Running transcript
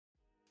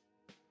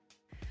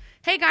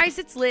Hey guys,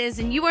 it's Liz,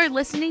 and you are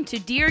listening to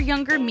Dear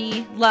Younger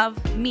Me,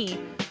 Love Me,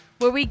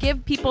 where we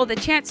give people the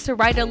chance to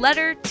write a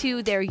letter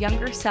to their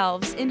younger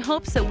selves in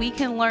hopes that we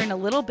can learn a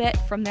little bit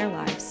from their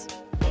lives.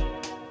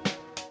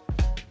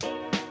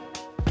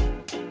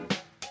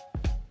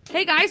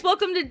 Hey guys,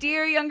 welcome to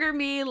Dear Younger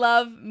Me,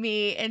 Love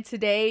Me, and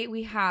today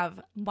we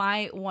have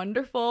my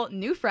wonderful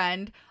new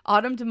friend,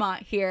 Autumn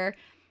Demont, here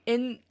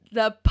in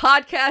the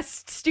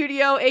podcast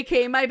studio,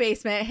 aka my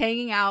basement,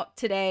 hanging out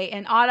today.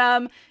 And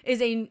Autumn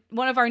is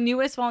one of our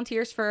newest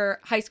volunteers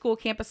for high school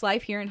campus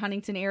life here in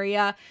Huntington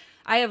area.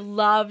 I have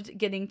loved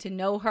getting to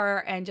know her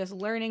and just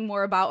learning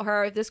more about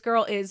her. This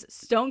girl is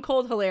stone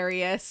cold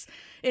hilarious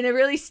in a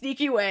really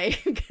sneaky way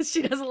because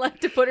she doesn't like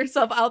to put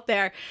herself out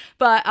there.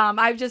 But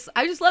I just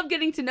love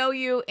getting to know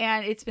you,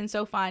 and it's been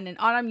so fun. And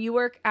Autumn, you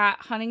work at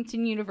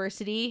Huntington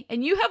University,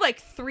 and you have like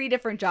 3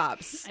 different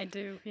jobs. I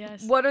do,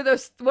 yes. What are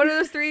those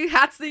 3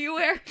 hats that you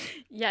wear?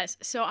 Yes,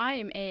 so I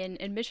am an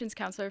admissions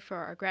counselor for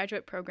our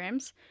graduate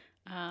programs,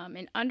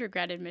 an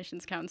undergrad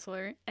admissions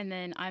counselor, and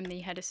then I'm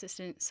the head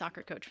assistant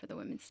soccer coach for the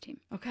women's team.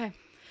 Okay.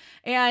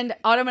 And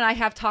Autumn and I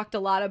have talked a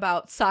lot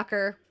about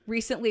soccer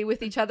recently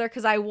with each other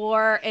because I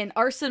wore an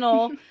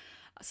Arsenal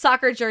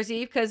soccer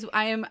jersey because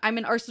I'm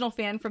an Arsenal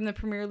fan from the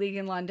Premier League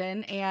in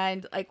London.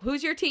 And like,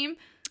 who's your team?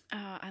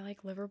 I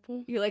like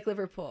Liverpool. You like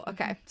Liverpool.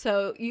 Okay.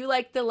 So you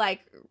like the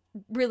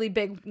really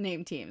big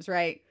name teams,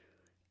 right?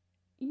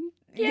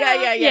 Yeah.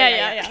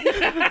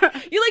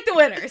 You like the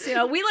winners. You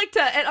know, we like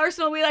to, at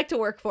Arsenal, we like to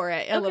work for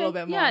it a little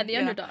bit more. Yeah, the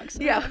underdogs.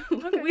 Yeah,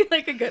 Okay. We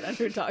like a good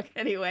underdog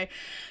anyway.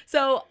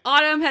 So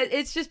Autumn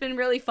it's just been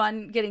really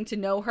fun getting to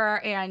know her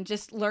and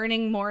just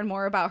learning more and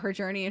more about her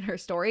journey and her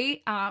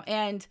story.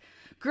 And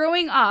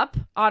growing up,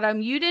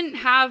 Autumn, you didn't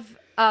have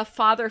a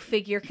father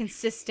figure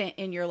consistent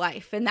in your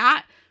life. And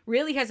that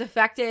really has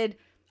affected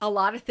a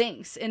lot of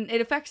things. And it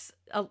affects,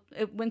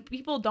 when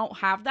people don't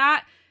have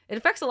that, it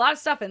affects a lot of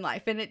stuff in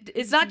life, and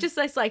it's not just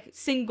this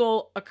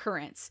single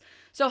occurrence.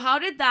 So how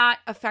did that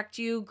affect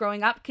you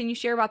growing up? Can you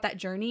share about that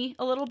journey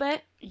a little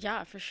bit?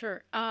 Yeah, for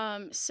sure.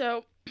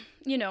 So,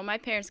 my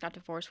parents got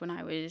divorced when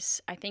I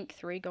was, I think,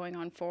 3 going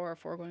on 4 or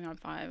 4 going on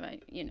 5.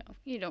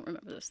 You don't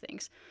remember those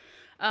things.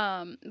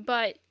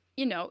 But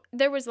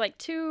there was 1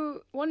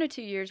 or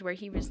 2 years where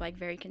he was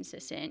very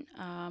consistent.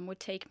 Would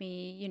take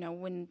me,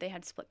 when they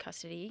had split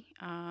custody,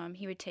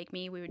 he would take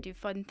me, we would do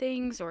fun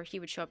things, or he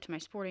would show up to my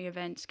sporting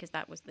events because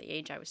that was the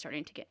age I was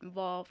starting to get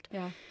involved.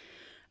 Yeah.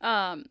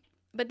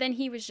 But then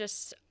he was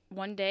just,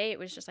 one day it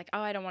was just oh,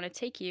 I don't want to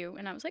take you.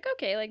 And I was like,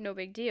 okay, no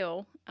big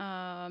deal.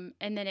 And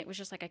then it was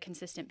just a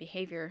consistent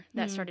behavior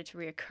that started to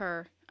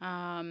reoccur.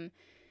 And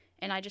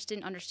I just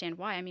didn't understand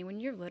why. I mean, when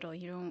you're little,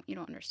 you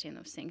don't understand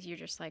those things. You're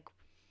just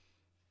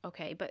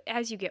okay, but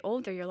as you get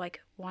older, you're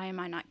why am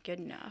I not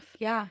good enough?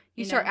 Yeah.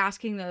 You start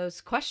asking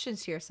those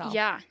questions to yourself.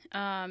 Yeah.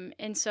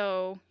 And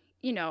so,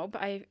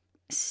 by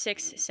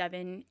 6,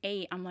 7,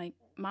 8, I'm like,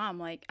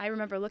 Mom, I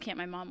remember looking at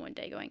my mom one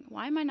day going,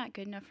 why am I not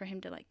good enough for him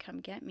to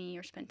come get me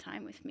or spend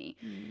time with me?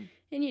 Mm.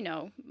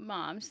 And,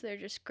 moms, they're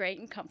just great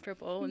and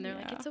comfortable, and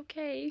they're it's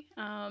okay.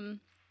 And,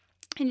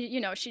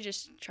 she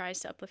just tries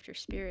to uplift your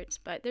spirits,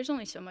 but there's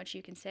only so much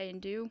you can say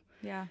and do.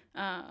 Yeah.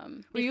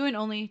 Were you an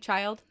only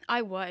child?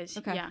 I was.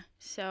 Okay. Yeah.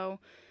 So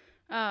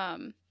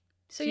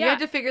you had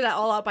to figure that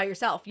all out by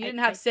yourself. You didn't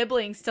have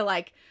siblings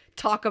to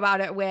talk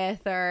about it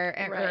with or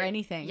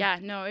anything. Yeah.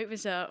 No, it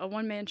was a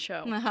one-man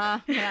show.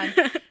 Yeah.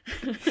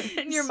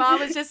 And your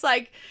mom was just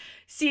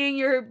seeing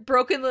your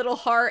broken little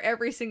heart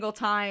every single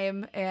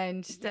time,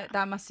 and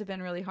that must have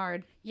been really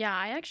hard. Yeah,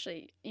 I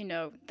actually,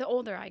 the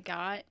older I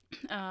got,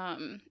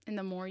 and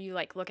the more you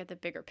look at the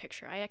bigger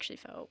picture, I actually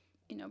felt,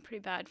 pretty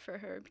bad for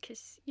her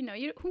because,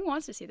 who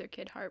wants to see their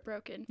kid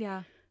heartbroken?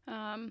 Yeah.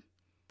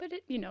 But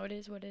it, it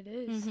is what it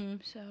is. Mm-hmm.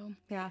 So.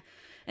 Yeah.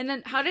 And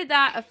then how did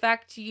that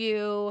affect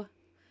you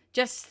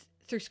just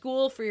through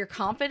school for your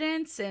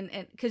confidence? And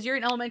because you're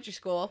in elementary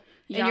school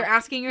and you're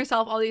asking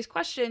yourself all these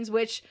questions,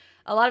 which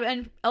a lot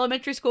of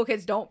elementary school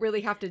kids don't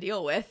really have to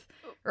deal with,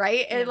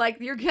 right? Yeah. And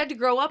you had to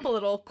grow up a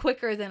little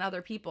quicker than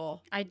other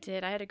people. I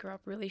did. I had to grow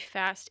up really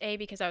fast. A,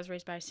 because I was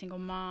raised by a single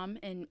mom,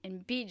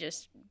 and B,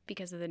 just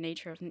because of the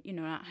nature of,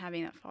 not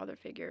having that father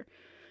figure.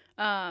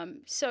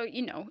 So,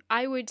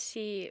 I would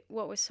see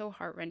what was so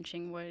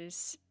heart-wrenching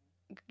was,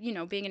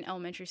 being in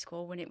elementary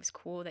school when it was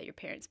cool that your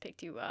parents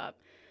picked you up.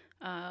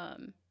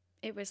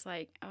 It was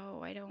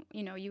oh, I don't,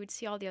 you would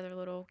see all the other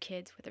little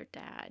kids with their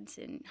dads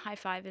and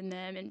high-fiving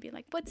them and be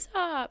like, what's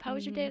up? How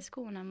was your day at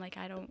school? And I'm like,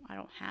 I don't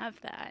have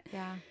that.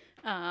 Yeah.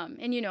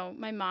 And,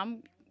 my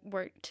mom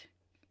worked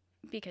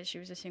because she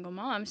was a single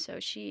mom, so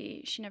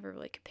she never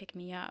really could pick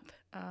me up,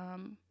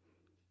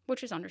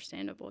 which is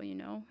understandable,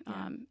 Yeah.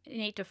 An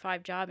 8 to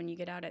 5 job and you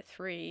get out at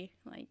 3,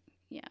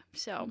 yeah.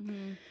 So,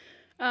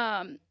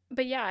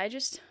 but yeah,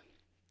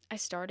 I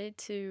started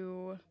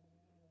to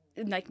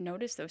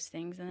notice those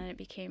things, and then it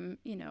became,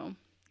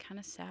 kind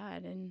of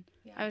sad, and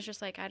I was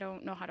just I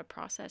don't know how to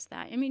process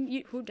that. I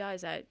mean, who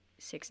does at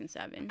 6 and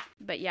 7.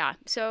 But yeah,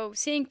 so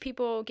seeing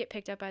people get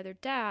picked up by their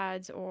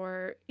dads,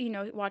 or, you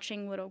know,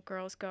 watching little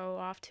girls go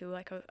off to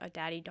like a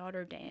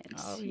daddy-daughter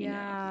dance. Oh, you know,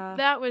 yeah.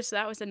 that was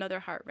another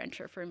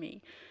heart-wrencher for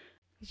me.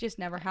 You just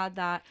never had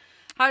that.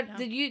 How Yeah.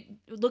 did you,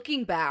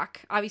 looking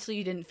back, obviously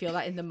you didn't feel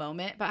that in the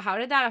moment, but how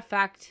did that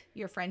affect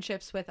your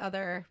friendships with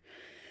other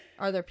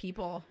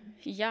people?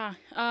 Yeah.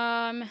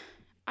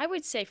 I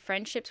would say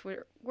friendships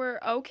were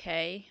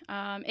okay.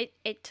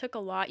 It took a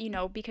lot, you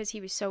know, because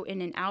he was so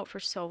in and out for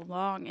so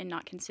long and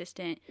not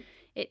consistent.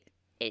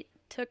 It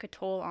took a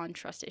toll on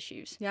trust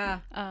issues. Yeah.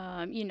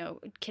 You know,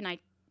 can I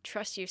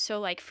trust you? So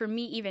like for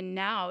me, even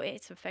now,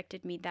 it's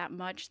affected me that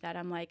much that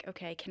I'm like,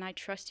 okay, can I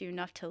trust you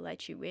enough to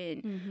let you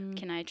in? Mm-hmm.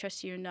 Can I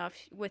trust you enough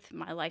with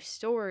my life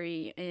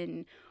story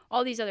and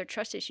all these other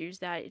trust issues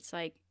that it's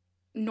like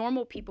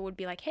normal people would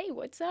be like, hey,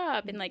 what's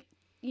up? And like,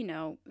 you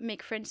know,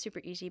 make friends super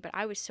easy. But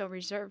I was so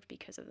reserved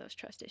because of those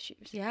trust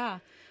issues. Yeah.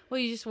 Well,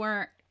 you just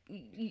weren't,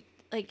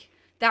 like,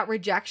 that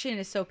rejection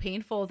is so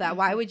painful that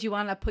why would you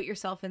want to put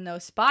yourself in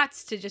those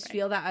spots to just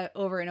feel that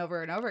over and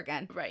over and over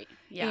again? Right.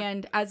 Yeah.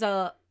 And as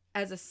a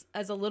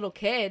little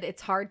kid,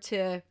 it's hard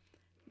to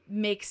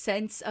make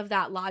sense of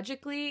that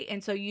logically.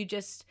 And so you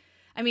just,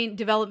 I mean,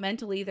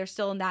 developmentally, they're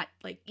still in that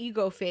like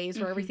ego phase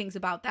where everything's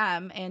about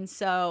them. And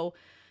so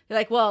you're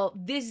like, well,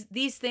 these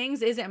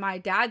things isn't my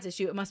dad's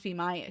issue. It must be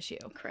my issue.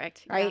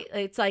 Correct. Right.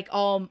 Yeah. It's like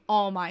all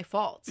my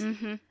fault.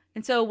 Mm-hmm.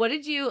 And so what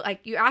did you, like,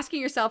 you're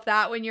asking yourself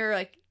that when you're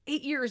like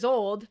 8 years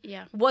old,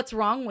 Yeah. what's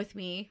wrong with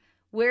me?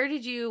 Where'd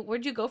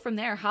you go from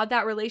there? How'd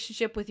that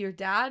relationship with your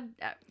dad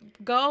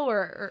go,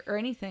 or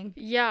anything?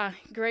 Yeah,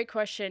 great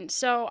question.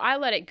 So I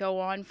let it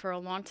go on for a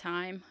long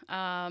time.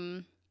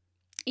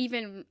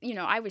 Even, you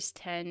know, I was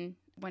 10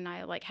 when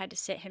I like had to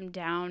sit him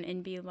down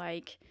and be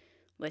like,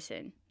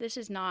 listen, this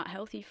is not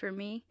healthy for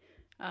me.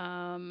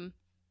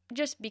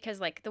 Just because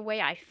like the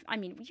way I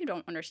mean, you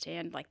don't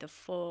understand like the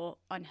full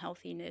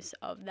unhealthiness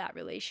of that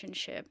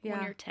relationship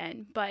when you're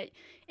 10. But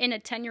in a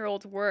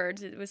 10-year-old's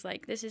words, it was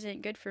like, this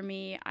isn't good for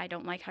me. I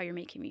don't like how you're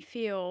making me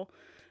feel.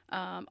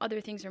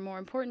 Other things are more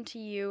important to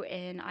you,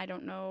 and I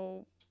don't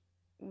know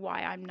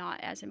why I'm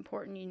not as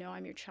important. You know,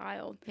 I'm your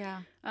child.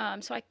 Yeah.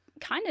 So I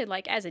kind of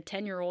like as a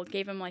 10-year-old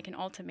gave him like an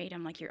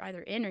ultimatum, like you're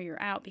either in or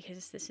you're out,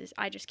 because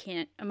I just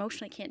can't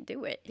emotionally can't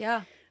do it.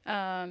 Yeah.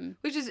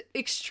 Which is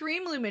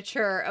extremely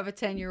mature of a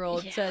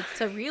 10-year-old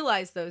to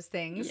realize those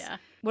things. Yeah.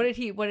 What did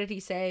he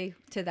say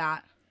to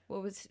that?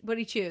 What did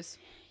he choose?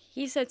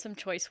 He said some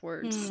choice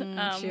words.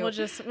 Shoot. We'll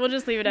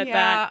just leave it at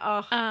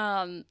Yeah,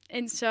 that.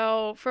 And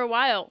so for a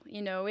while,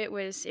 you know, it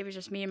was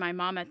just me and my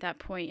mom at that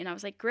point, and I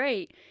was like,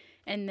 great.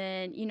 And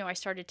then, you know, I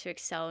started to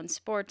excel in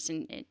sports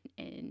and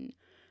in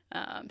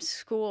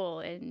school,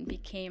 and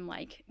became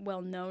like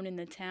well known in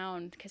the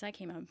town because I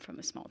came up from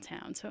a small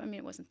town. So I mean,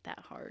 it wasn't that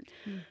hard.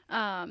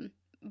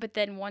 But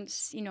then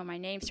once, you know, my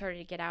name started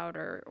to get out,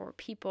 or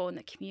people in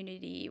the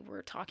community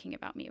were talking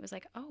about me, it was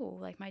like, oh,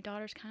 like my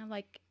daughter's kind of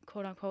like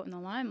quote unquote in the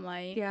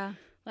limelight. Yeah.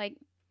 Like,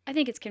 I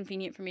think it's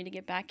convenient for me to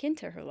get back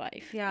into her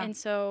life. Yeah. And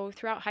so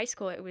throughout high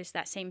school, it was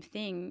that same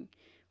thing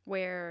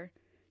where,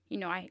 you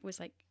know, I was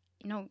like,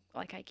 you know,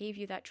 like I gave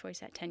you that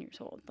choice at 10 years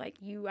old. Like,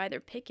 you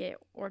either pick it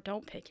or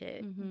don't pick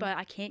it, but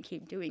I can't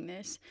keep doing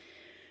this.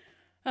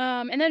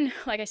 And then,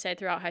 like I said,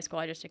 throughout high school,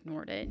 I just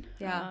ignored it.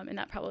 Yeah. And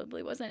that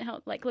probably wasn't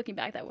like looking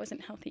back, that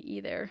wasn't healthy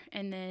either.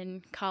 And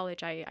then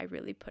college, I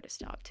really put a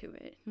stop to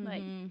it.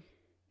 Like,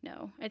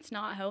 no, it's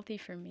not healthy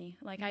for me.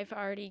 Like, I've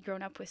already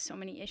grown up with so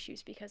many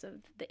issues because of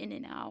the in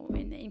and out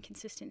and the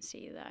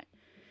inconsistency that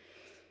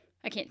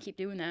I can't keep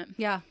doing that.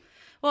 Yeah.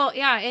 Well,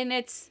 yeah, and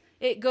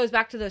it goes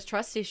back to those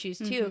trust issues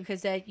too,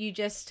 because that you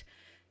just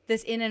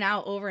this in and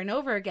out over and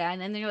over again,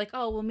 and then you're like,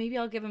 oh, well, maybe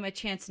I'll give him a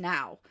chance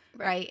now,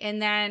 right?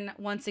 And then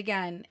once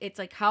again, it's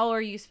like, how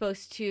are you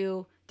supposed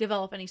to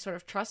develop any sort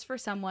of trust for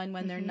someone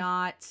when they're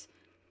not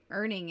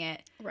earning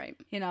it? Right.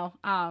 You know,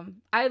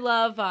 I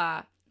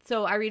love.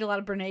 So I read a lot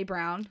of Brene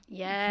Brown.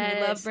 Yes,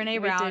 I love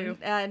Brene Brown, do.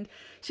 and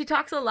she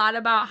talks a lot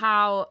about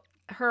how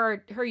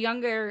her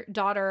younger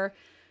daughter,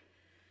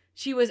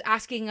 she was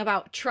asking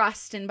about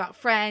trust and about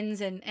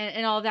friends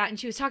and all that. And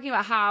she was talking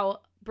about how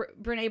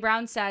Brene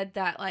Brown said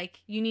that, like,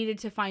 you needed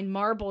to find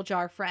marble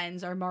jar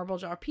friends or marble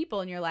jar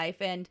people in your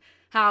life. And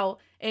how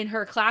in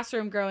her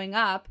classroom growing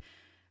up,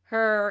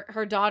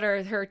 her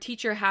daughter, her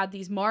teacher had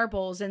these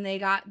marbles, and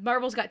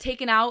marbles got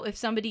taken out if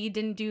somebody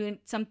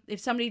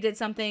did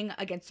something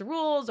against the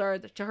rules or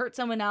to hurt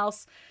someone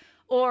else,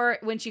 or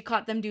when she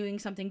caught them doing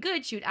something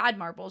good, she would add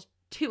marbles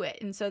to it.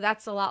 And so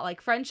that's a lot like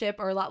friendship,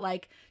 or a lot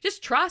like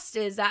just trust,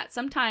 is that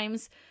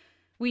sometimes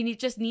we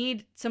just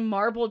need some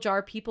marble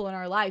jar people in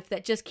our life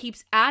that just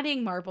keeps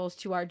adding marbles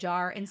to our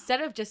jar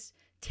instead of just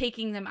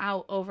taking them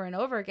out over and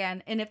over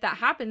again. And if that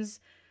happens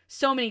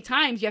so many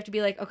times, you have to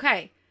be like,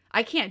 okay,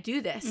 I can't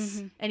do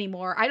this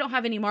anymore. I don't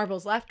have any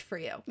marbles left for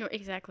you.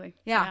 Exactly.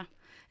 Yeah.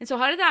 And so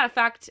how did that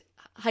affect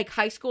like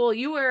high school?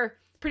 You were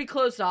pretty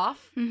closed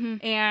off,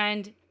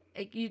 and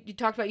you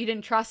talked about you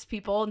didn't trust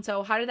people. And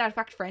so how did that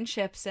affect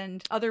friendships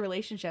and other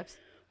relationships?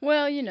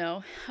 Well, you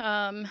know,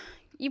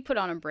 you put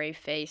on a brave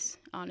face.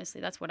 Honestly,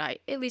 that's what I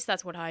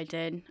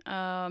did.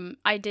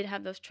 I did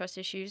have those trust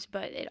issues,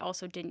 but it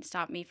also didn't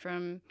stop me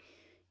from,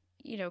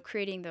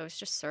 creating those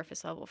just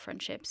surface level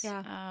friendships.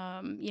 Yeah.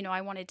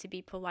 I wanted to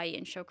be polite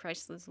and show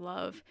Christ's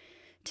love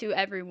to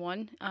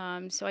everyone.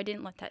 So I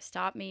didn't let that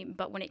stop me.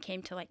 But when it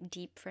came to like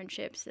deep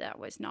friendships, that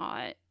was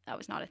not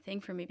a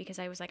thing for me, because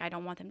I was like, I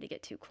don't want them to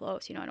get too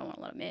close. I don't want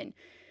to let them in.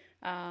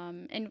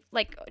 And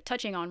like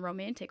touching on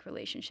romantic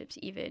relationships,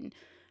 even,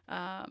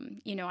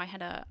 I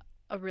had a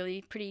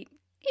really pretty,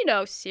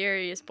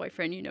 serious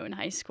boyfriend, in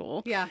high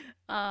school. Yeah.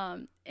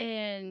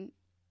 And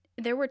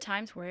there were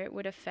times where it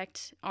would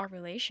affect our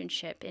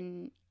relationship,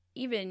 and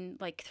even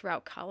like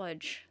throughout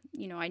college,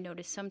 I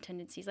noticed some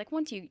tendencies. Like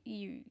once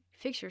you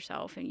fix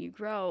yourself and you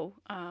grow,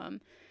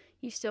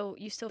 you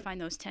still find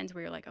those tens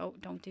where you're like, oh,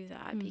 don't do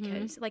that,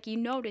 because like you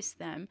notice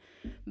them,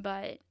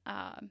 but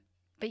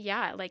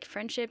yeah, like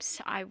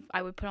friendships,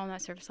 I would put on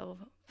that surface level,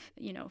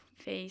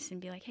 face and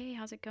be like, hey,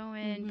 how's it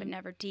going, but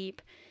never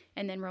deep.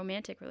 And then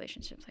romantic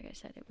relationships, like I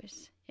said,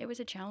 it was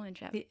a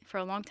challenge for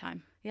a long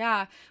time.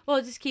 Yeah.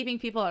 Well, just keeping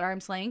people at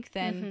arm's length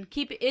and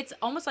it's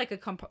almost like a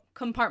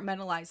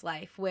compartmentalized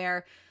life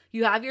where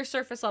you have your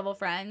surface level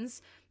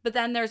friends, but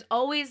then there's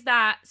always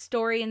that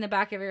story in the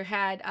back of your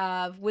head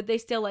of, would they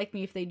still like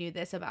me if they knew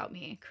this about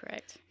me?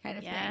 Correct. Kind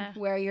of thing,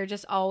 where you're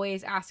just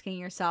always asking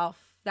yourself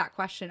that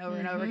question over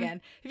and over again.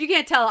 If you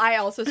can't tell, I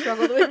also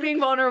struggled with being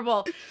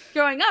vulnerable.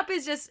 Growing up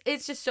it's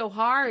just so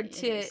hard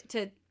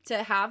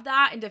to have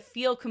that and to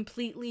feel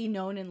completely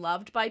known and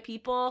loved by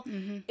people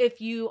if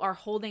you are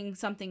holding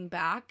something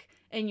back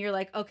and you're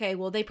like, okay,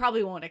 well, they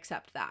probably won't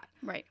accept that.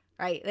 Right.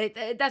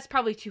 That's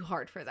probably too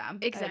hard for them.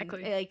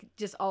 Exactly. And, like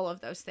just all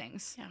of those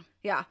things.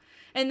 Yeah.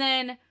 And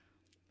then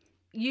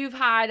you've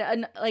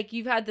had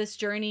this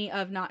journey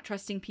of not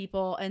trusting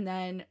people, and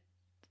then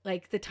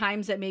like the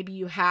times that maybe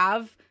you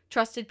have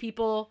trusted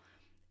people,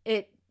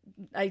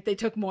 they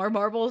took more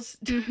marbles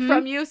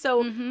from you.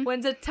 So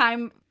when's a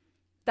time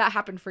that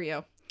happened for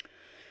you?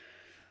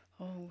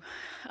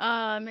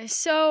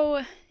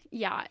 So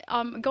yeah,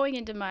 going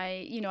into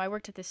my, I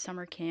worked at this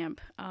summer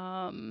camp,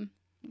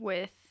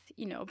 with,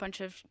 a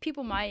bunch of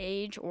people my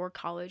age or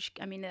college.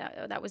 I mean,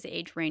 that was the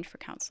age range for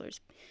counselors.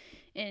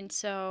 And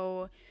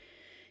so,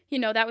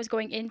 that was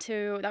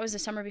the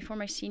summer before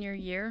my senior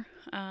year.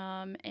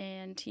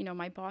 And,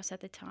 my boss at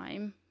the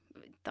time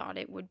thought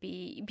it would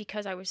be,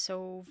 because I was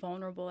so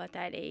vulnerable at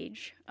that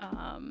age,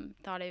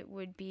 thought it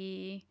would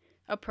be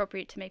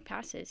appropriate to make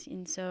passes.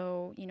 And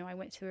so, I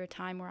went through a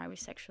time where I was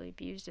sexually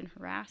abused and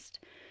harassed.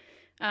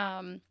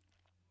 And,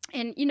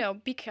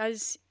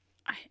 because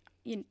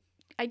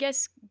I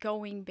guess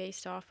going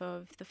based off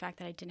of the fact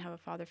that I didn't have a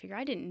father figure,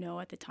 I didn't know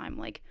at the time,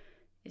 like,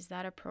 is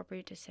that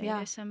appropriate to say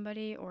to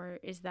somebody, or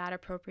is that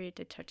appropriate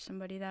to touch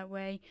somebody that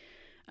way?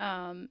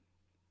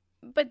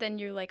 But then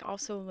you're like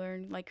also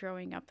learn, like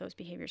growing up, those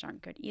behaviors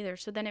aren't good either.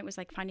 So then it was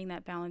like finding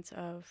that balance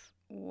of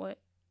what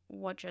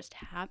just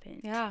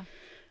happened. Yeah.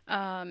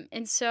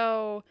 And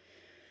so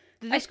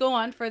did this go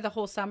on for the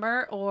whole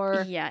summer,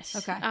 or? Yes.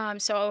 Okay.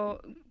 So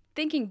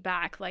thinking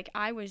back, like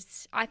I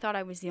thought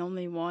I was the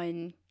only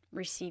one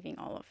receiving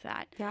all of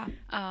that. Yeah.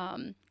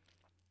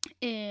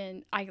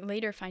 And I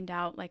later find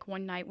out, like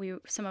one night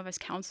some of us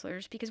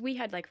counselors, because we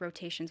had like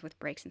rotations with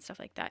breaks and stuff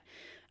like that.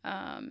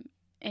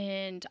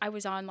 And I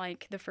was on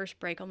like the first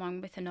break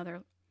along with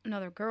another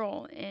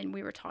girl, and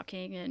we were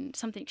talking, and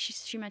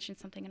she mentioned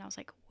something, and I was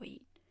like,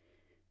 wait,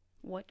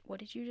 what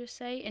did you just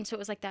say? And so it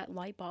was like that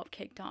light bulb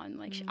kicked on,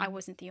 like I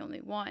wasn't the only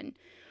one.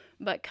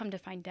 But come to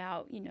find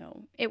out,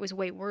 it was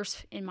way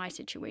worse in my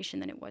situation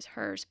than it was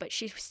hers, but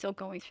she was still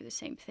going through the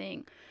same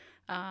thing.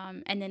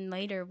 And then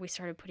later we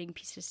started putting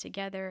pieces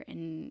together,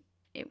 and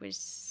it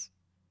was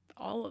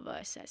all of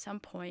us at some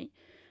point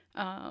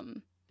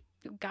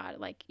got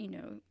like,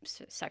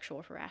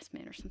 sexual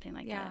harassment or something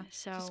like that.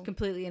 So just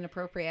completely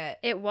inappropriate.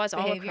 It was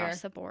behavior. all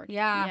across the board.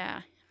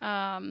 Yeah.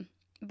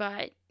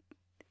 But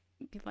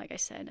like I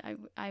said,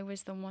 I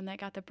was the one that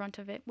got the brunt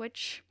of it,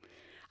 which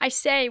I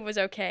say was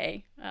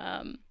okay.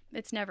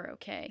 It's never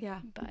okay.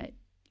 Yeah. But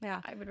yeah,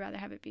 I would rather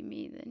have it be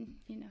me than,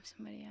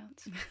 somebody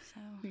else.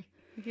 So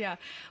yeah,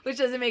 which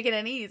doesn't make it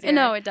any easier.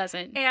 No, it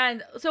doesn't.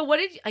 And so what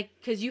did you, like,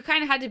 because you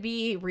kind of had to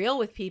be real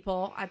with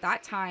people at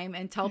that time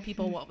and tell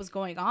people what was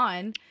going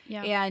on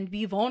and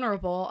be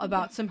vulnerable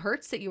about some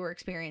hurts that you were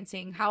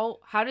experiencing. How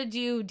did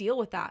you deal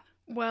with that?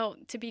 Well,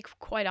 to be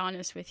quite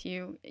honest with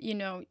you,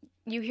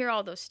 you hear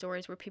all those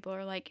stories where people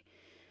are like,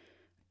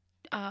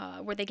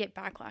 where they get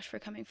backlash for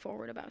coming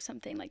forward about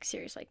something like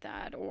serious like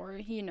that, or,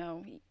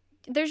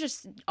 there's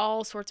just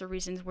all sorts of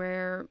reasons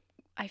where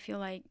I feel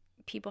like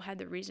people had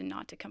the reason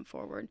not to come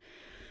forward.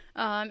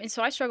 And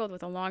so I struggled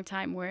with a long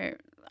time where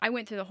I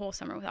went through the whole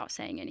summer without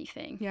saying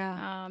anything.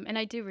 Yeah. And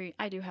I do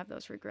have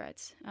those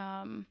regrets.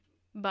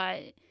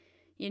 But,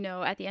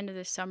 at the end of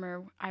the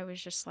summer, I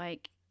was just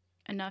like,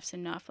 enough's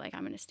enough. Like,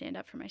 I'm going to stand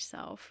up for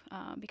myself,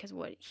 because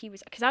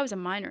I was a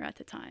minor at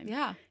the time.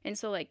 Yeah. And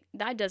so like,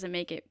 that doesn't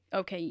make it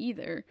okay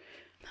either.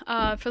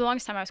 For the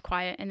longest time, I was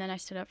quiet, and then I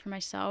stood up for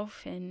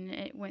myself, and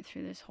it went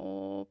through this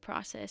whole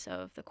process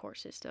of the court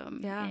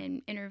system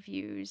and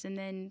interviews, and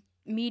then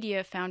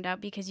media found out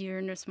because you're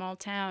in a small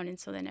town, and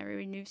so then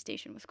every news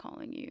station was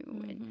calling you,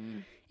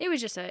 and it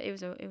was just it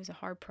was a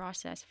hard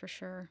process for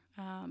sure.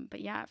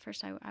 But yeah, at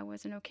first I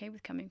wasn't okay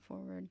with coming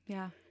forward.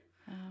 Yeah.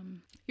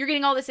 You're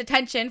getting all this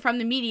attention from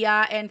the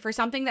media, and for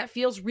something that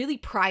feels really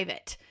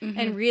private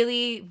and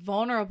really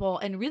vulnerable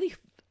and really,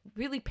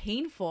 really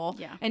painful.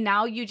 Yeah. And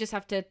now you just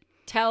have to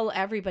tell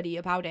everybody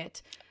about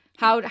it.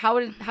 How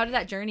did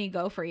that journey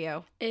go for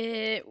you?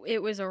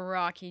 It was a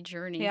rocky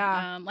journey.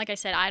 Yeah. Like I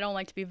said, I don't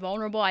like to be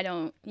vulnerable. I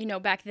don't,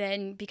 back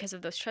then, because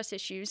of those trust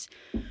issues,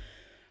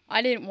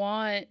 I didn't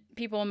want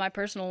people in my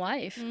personal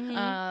life.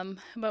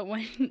 But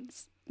when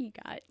you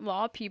got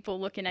law people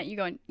looking at you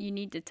going, you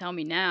need to tell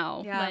me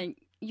now. Yeah. Like,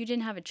 you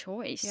didn't have a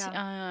choice.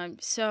 Yeah.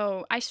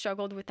 So I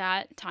struggled with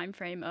that time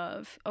frame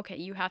of, okay,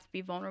 you have to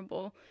be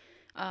vulnerable.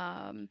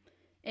 And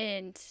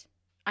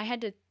I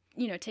had to,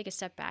 take a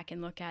step back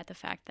and look at the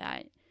fact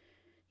that,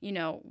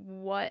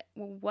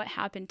 what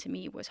happened to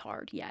me was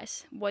hard.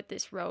 Yes. What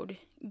this road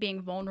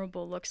being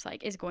vulnerable looks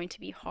like is going to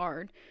be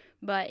hard.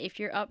 But if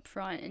you're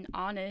upfront and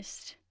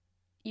honest,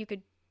 you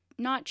could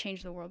not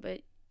change the world,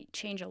 but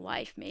change a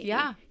life maybe.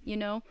 Yeah.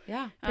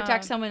 Yeah.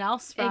 Protect someone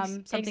else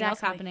from something else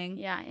happening.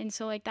 Yeah. And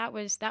so like that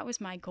was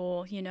my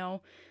goal,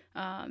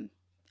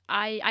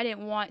 I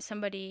didn't want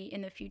somebody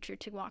in the future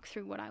to walk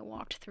through what I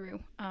walked through.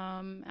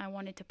 I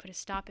wanted to put a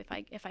stop if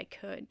I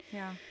could.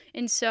 Yeah.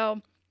 And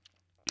so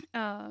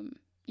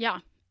yeah,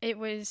 it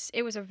was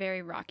a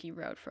very rocky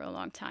road for a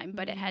long time,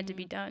 but it had to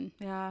be done.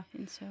 Yeah.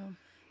 And so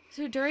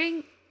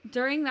during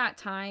that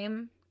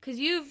time, because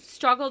you've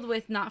struggled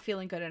with not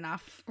feeling good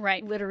enough,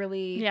 right?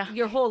 Literally,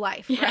 your whole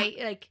life, right?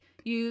 Like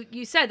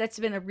you said, that's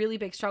been a really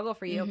big struggle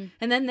for you,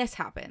 and then this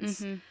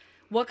happens.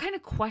 What kind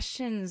of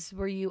questions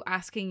were you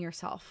asking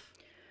yourself?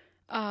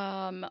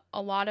 A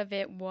lot of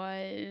it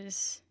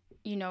was,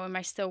 am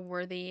I still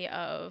worthy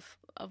of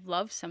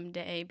love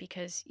someday?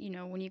 Because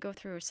when you go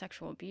through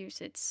sexual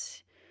abuse,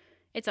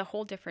 it's a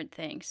whole different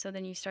thing. So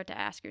then you start to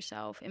ask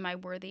yourself, am I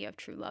worthy of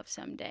true love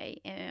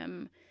someday?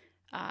 Am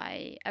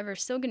I ever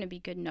still going to be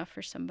good enough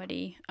for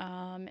somebody?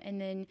 And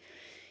then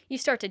you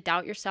start to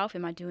doubt yourself.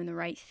 Am I doing the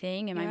right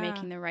thing? Am I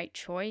making the right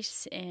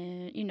choice?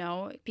 And,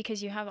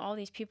 because you have all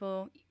these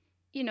people,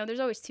 there's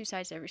always two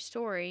sides to every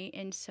story.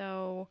 And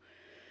so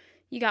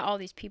you got all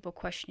these people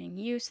questioning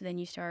you. So then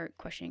you start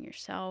questioning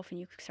yourself, and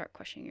you start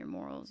questioning your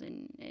morals,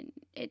 and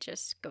it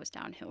just goes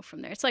downhill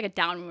from there. It's like a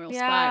downward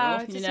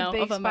spiral, it's a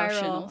big of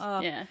emotions.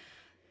 Spiral. Yeah.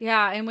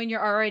 Yeah, and when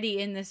you're already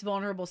in this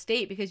vulnerable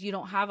state because you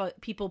don't have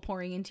people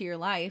pouring into your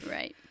life,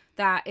 right?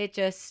 That it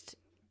just,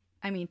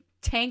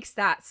 tanks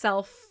that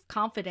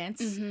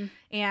self-confidence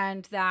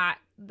and that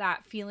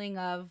feeling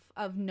of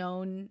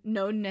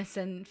knownness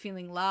and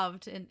feeling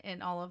loved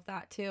and all of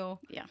that too.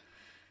 Yeah.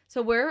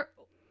 So we're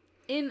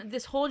in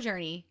this whole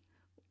journey.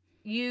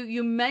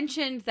 You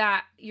mentioned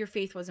that your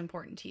faith was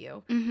important to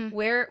you.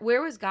 Where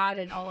was God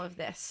in all of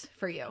this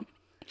for you?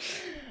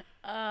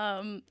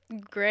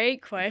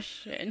 Great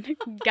question.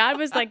 God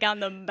was like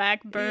on the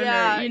back burner,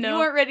 Yeah, you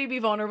weren't ready to be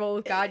vulnerable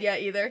with God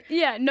yet either.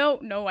 Yeah,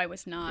 no, I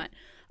was not.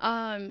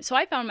 So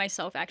I found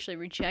myself actually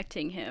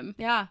rejecting him.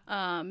 Yeah.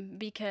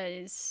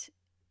 Because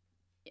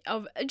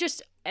of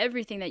just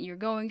everything that you're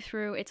going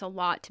through. It's a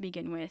lot to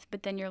begin with,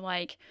 but then you're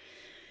like,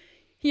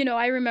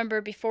 I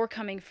remember before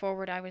coming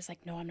forward, I was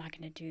like, no, I'm not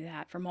going to do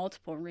that for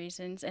multiple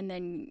reasons. And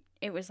then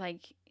it was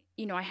like,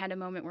 I had a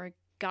moment where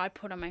God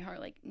put on my heart,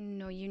 like,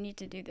 no, you need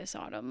to do this,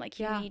 Autumn. Like,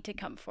 you need to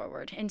come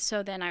forward. And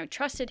so then I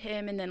trusted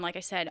him. And then, like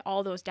I said,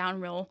 all those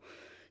downhill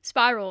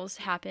spirals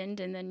happened.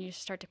 And then you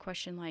start to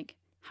question, like,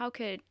 how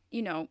could,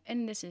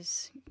 and this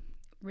is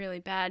really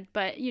bad,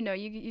 but,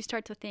 you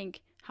start to think,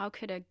 how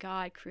could a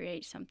God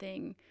create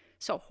something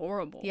so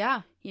horrible?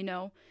 Yeah.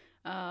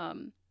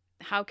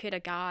 How could a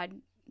God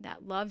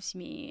that loves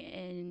me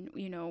and,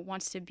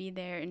 wants to be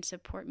there and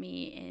support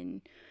me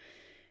and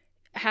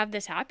have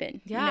this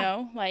happen?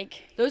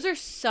 Like, those are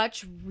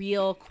such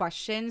real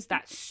questions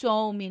that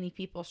so many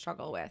people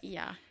struggle with.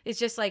 Yeah. It's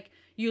just like,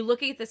 you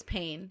look at this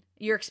pain,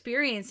 you're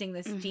experiencing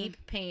this deep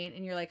pain,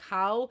 and you're like,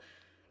 God,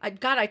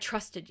 I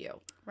trusted you.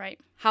 Right.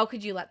 How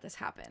could you let this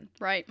happen?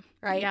 Right.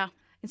 Yeah.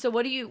 And so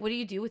what do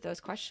you do with those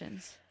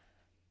questions?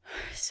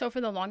 So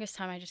for the longest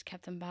time, I just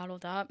kept them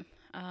bottled up.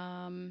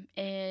 And,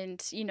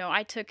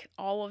 I took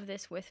all of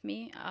this with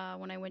me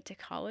when I went to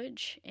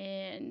college,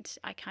 and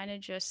I kind of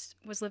just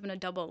was living a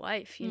double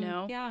life,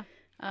 Yeah.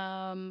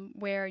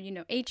 Where,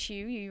 HU,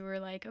 you were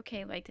like,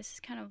 okay, like, this is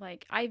kind of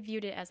like, I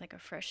viewed it as like a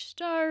fresh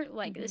start.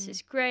 Like, this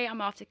is great.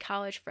 I'm off to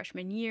college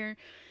freshman year.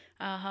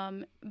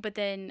 But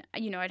then,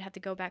 I'd have to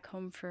go back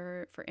home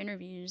for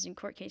interviews and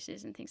court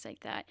cases and things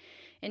like that.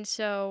 And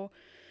so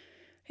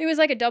it was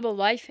like a double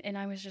life. And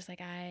I was just like,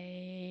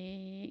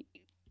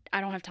 I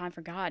don't have time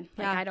for God.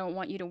 Like, I don't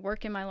want you to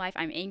work in my life.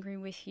 I'm angry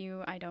with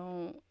you. I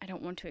don't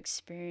want to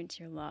experience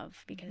your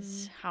love,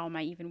 because how am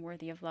I even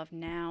worthy of love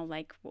now?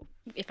 Like,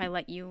 if I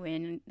let you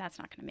in, that's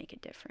not going to make a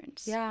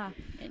difference. Yeah.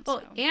 And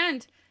well,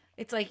 and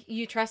it's like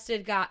you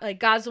trusted God, like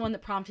God's the one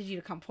that prompted you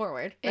to come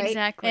forward, right?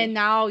 Exactly. And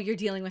now you're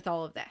dealing with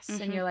all of this,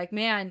 and Mhm. you're like,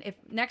 man, if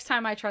next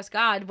time I trust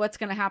God, what's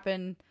going to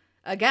happen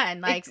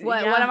again? Like,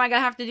 what yeah. am I going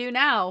to have to do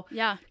now?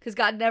 Yeah. Because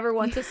God never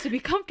wants us to be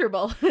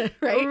comfortable,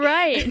 right?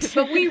 Right.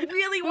 But we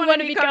really want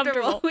to be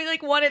comfortable. We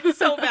like want it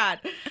so bad,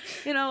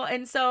 you know?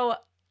 And so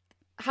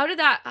how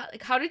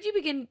did you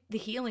begin the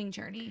healing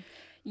journey?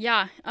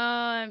 Yeah.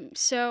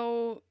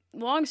 So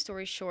long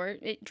story short,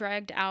 it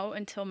dragged out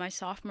until my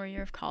sophomore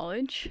year of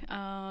college.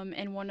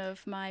 And one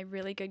of my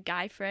really good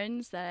guy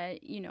friends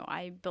that, you know,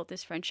 I built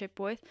this friendship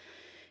with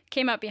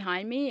came up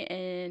behind me,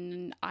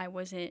 and I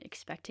wasn't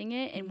expecting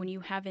it. And when you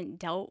haven't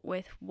dealt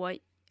with what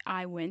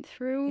I went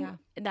through,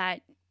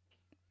 that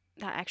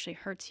actually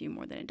hurts you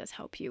more than it does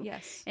help you.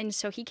 Yes. And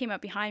so he came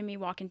up behind me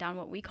walking down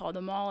what we call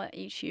the mall at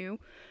HU.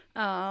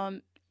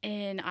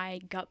 And I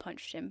gut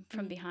punched him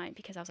from behind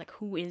because I was like,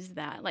 who is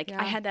that? Like,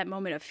 I had that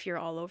moment of fear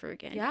all over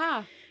again.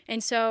 Yeah.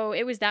 And so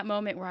it was that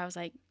moment where I was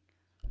like,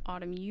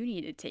 Autumn, you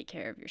need to take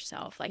care of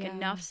yourself. Like,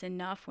 enough's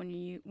enough. When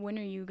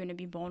are you going to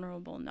be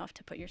vulnerable enough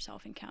to put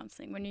yourself in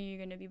counseling? When are you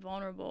going to be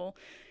vulnerable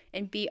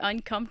and be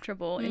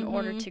uncomfortable in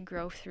order to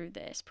grow through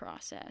this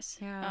process?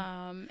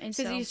 Yeah. And because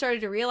so you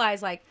started to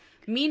realize, like,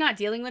 me not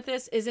dealing with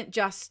this isn't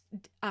just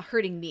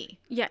hurting me.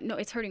 Yeah, no,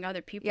 it's hurting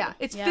other people. Yeah,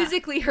 it's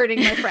physically hurting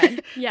my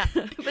friend. Yeah.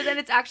 But then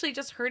it's actually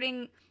just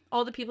hurting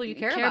all the people you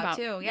care about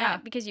too. Yeah.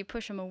 Because you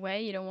push them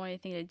away. You don't want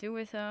anything to do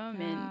with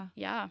them. And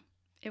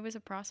it was a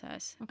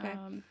process. Okay.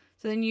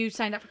 So then you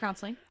signed up for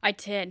counseling? I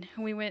did.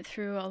 We went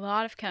through a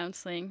lot of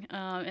counseling,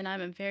 and I'm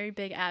a very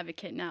big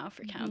advocate now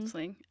for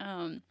counseling.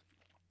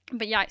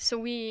 But yeah,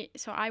 so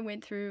I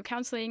went through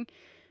counseling,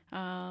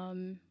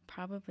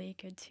 probably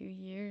a good 2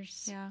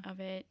 years of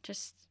it,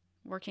 just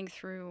working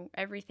through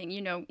everything,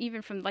 you know,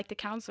 even from like the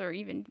counselor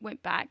even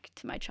went back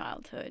to my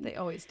childhood. They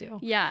always do.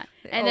 Yeah.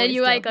 They And then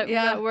you always like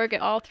do. work it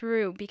all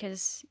through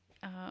because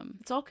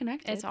it's all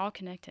connected. It's all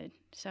connected.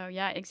 So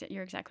yeah,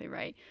 you're exactly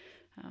right.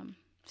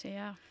 So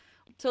yeah.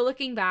 So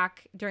looking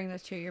back during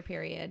this 2-year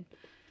period,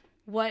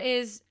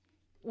 what's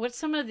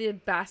some of the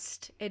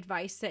best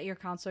advice that your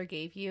counselor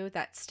gave you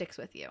that sticks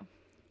with you?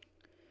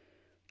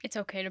 It's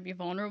okay to be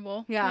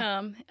vulnerable.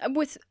 Yeah.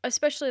 With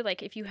especially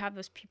like if you have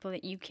those people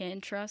that you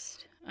can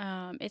trust,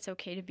 it's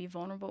okay to be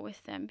vulnerable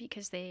with them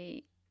because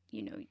they,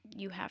 you know,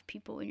 you have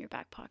people in your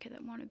back pocket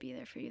that want to be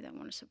there for you, that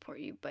want to support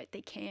you, but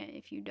they can't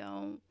if you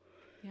don't.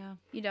 Yeah.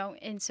 You know,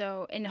 and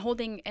so and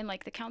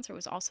like the counselor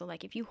was also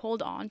like, if you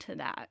hold on to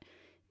that,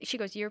 she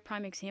goes, you're a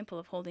prime example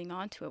of holding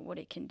on to it, what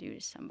it can do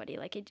to somebody.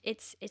 Like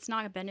it's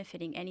not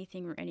benefiting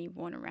anything or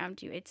anyone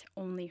around you. It's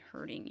only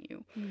hurting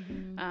you.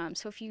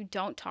 So if you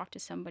don't talk to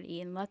somebody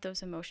and let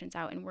those emotions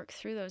out and work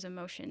through those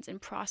emotions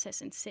and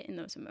process and sit in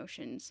those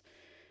emotions,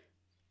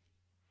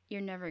 you're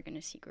never going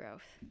to see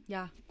growth.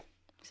 Yeah.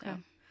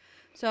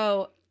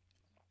 So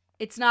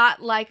it's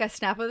not like a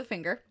snap of the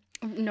finger.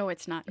 No,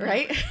 it's not.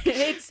 Right?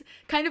 It's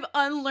kind of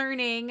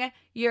unlearning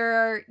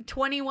your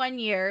 21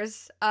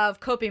 years of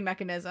coping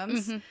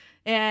mechanisms.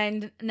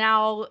 And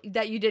now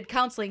that you did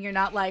counseling, you're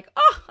not like,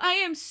 oh, I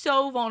am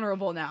so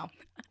vulnerable now.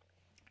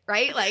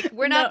 Right? Like,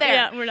 we're not there.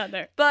 Yeah, we're not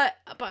there. But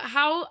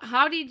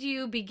how did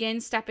you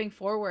begin stepping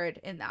forward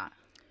in that?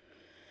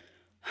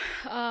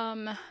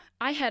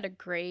 I had a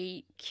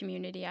great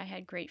community. I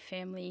had great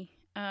family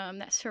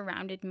that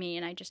surrounded me,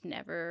 and I just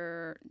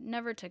never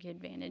took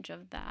advantage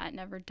of that,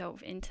 never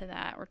dove into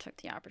that or took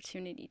the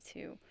opportunity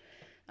to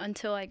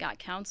until I got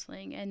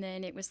counseling. And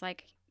then it was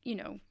like, you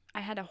know, I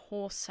had a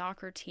whole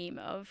soccer team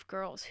of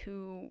girls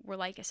who were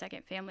like a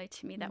second family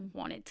to me that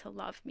wanted to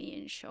love me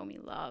and show me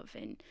love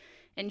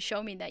and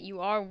show me that you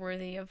are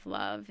worthy of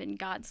love and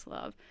God's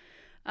love.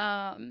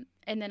 And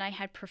then I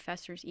had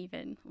professors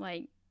even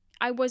like,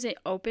 I wasn't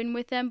open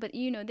with them, but,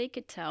 you know, they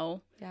could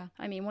tell. Yeah.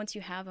 I mean, once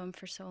you have them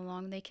for so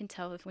long, they can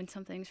tell when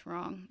something's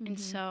wrong. And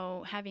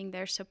so having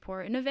their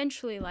support and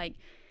eventually, like,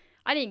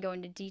 I didn't go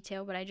into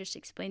detail, but I just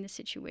explained the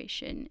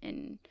situation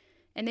and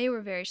they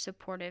were very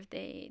supportive.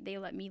 They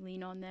let me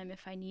lean on them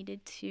if I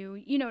needed to,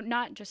 you know,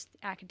 not just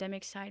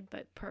academic side,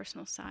 but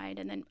personal side.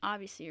 And then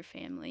obviously your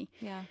family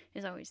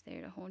is always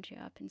there to hold you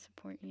up and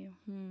support you.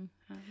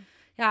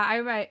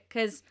 Yeah,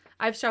 because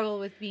I've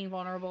struggled with being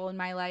vulnerable in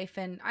my life.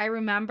 And I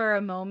remember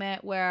a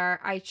moment where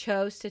I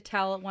chose to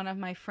tell one of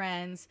my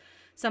friends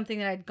something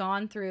that I'd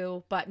gone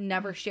through but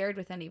never shared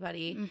with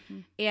anybody.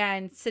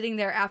 And sitting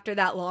there after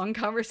that long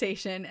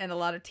conversation and a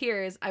lot of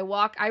tears,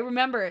 I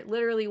remember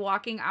literally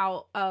walking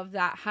out of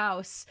that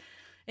house,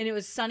 and it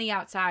was sunny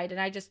outside,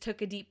 and I just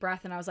took a deep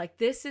breath, and I was like,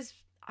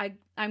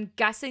 I'm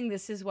guessing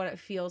this is what it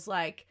feels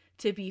like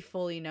to be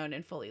fully known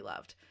and fully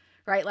loved,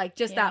 right? Like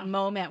just that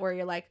moment where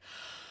you're like,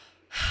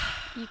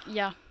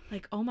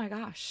 like, oh my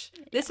gosh,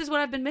 this is what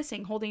I've been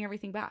missing, holding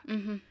everything back.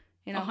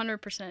 You know,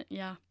 100%.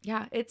 Yeah.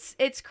 Yeah.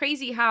 It's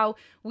crazy how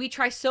we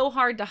try so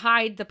hard to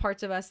hide the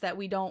parts of us that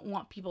we don't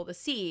want people to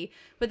see.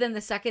 But then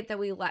the second that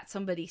we let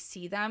somebody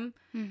see them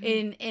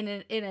in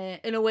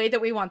a way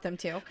that we want them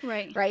to,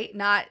 right.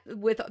 Not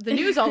with the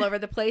news all over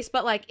the place,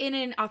 but like in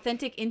an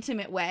authentic,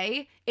 intimate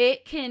way,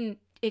 it can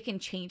it can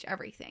change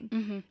everything.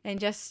 Mm-hmm. And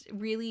just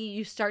really,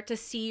 you start to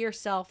see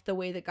yourself the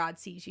way that God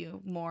sees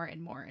you more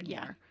and more and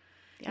more.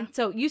 Yeah. And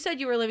so you said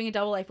you were living a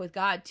double life with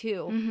God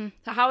too. Mm-hmm.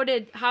 So how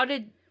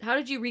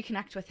did you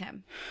reconnect with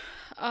him?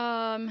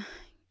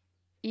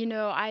 You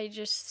know,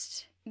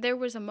 there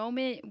was a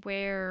moment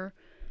where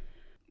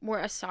we're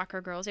as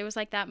soccer girls. It was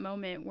like that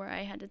moment where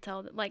I had to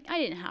tell them, like, I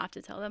didn't have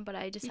to tell them, but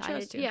I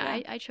decided,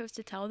 I chose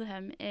to tell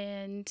them.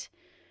 And,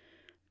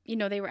 you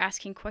know, they were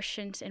asking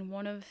questions, and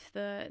one of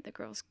the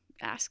girls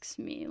asks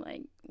me,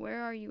 like,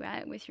 where are you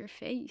at with your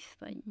faith?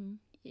 Like,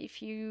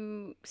 if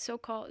you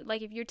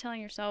if you're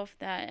telling yourself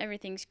that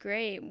everything's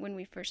great when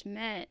we first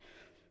met,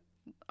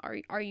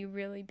 are you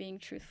really being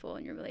truthful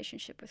in your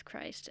relationship with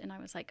Christ? And I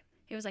was like,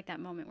 it was like that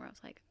moment where I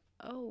was like,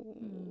 oh,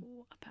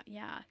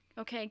 yeah,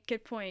 okay,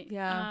 good point.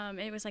 Yeah.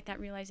 It was like that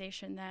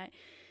realization that,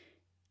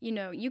 you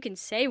know, you can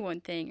say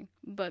one thing,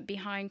 but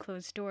behind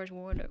closed doors,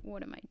 what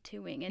am I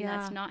doing? And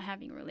that's not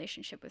having a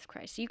relationship with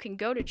Christ. You can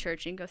go to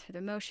church and go through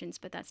the motions,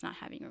 but that's not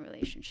having a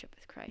relationship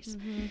with Christ.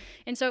 Mm-hmm.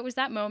 And so it was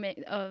that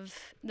moment of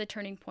the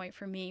turning point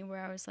for me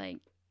where I was like,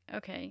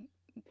 okay,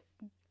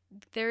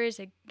 there is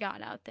a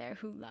God out there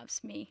who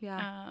loves me,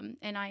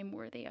 and I am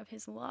worthy of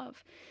his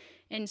love.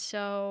 And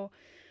so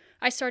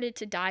I started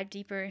to dive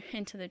deeper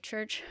into the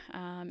church,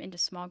 into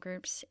small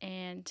groups,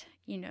 and,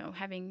 you know,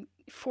 having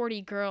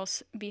 40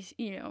 girls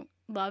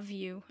love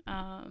you.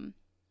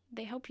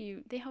 They help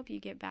you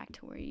get back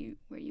to where you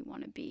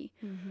want to be.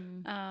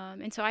 Mm-hmm.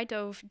 And so I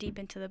dove deep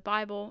into the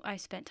Bible. I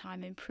spent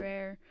time in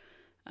prayer,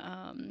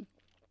 and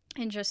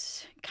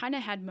just kind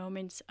of had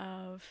moments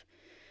of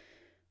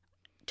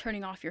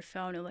turning off your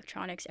phone,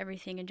 electronics,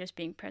 everything, and just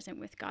being present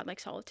with God, like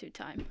solitude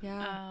time.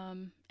 Yeah.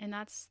 And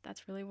that's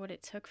really what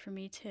it took for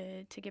me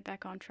to get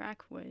back on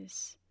track were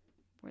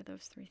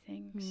those three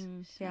things.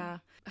 So. Yeah.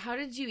 How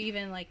did you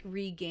even like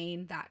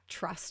regain that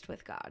trust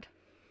with God?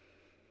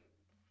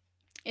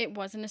 It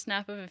wasn't a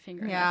snap of a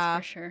finger,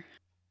 that's for sure.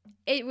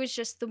 It was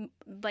just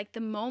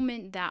the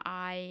moment that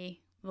I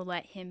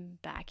let him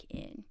back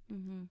in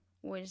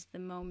was the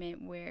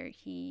moment where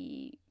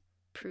he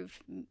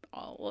proved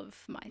all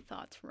of my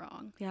thoughts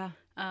wrong. Yeah.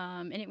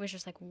 And it was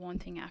just like one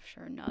thing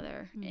after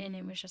another. And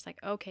it was just like,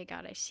 okay,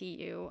 God, I see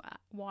you.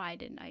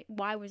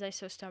 Why was I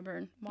so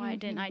stubborn? Why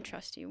didn't I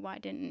trust you? Why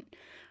didn't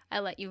I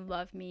let you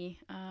love me?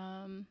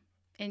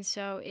 And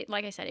so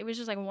like I said, it was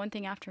just like one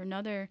thing after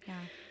another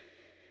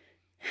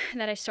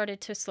that I started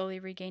to slowly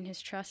regain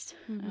his trust.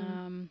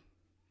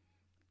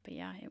 But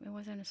yeah, it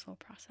wasn't a slow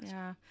process.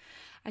 Yeah.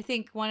 I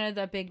think one of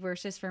the big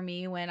verses for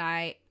me when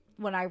I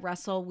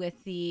wrestle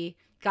with the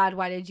God,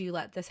 why did you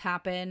let this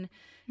happen?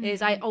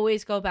 Is I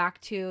always go back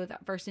to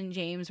that verse in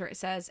James where it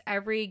says,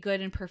 every good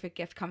and perfect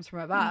gift comes from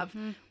above,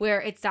 where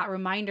it's that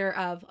reminder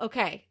of,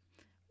 okay,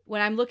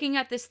 when I'm looking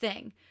at this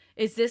thing,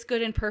 is this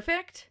good and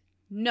perfect?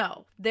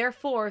 No.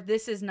 Therefore,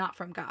 this is not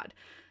from God.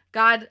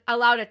 God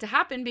allowed it to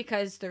happen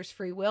because there's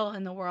free will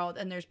in the world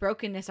and there's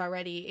brokenness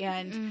already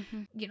and,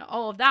 you know,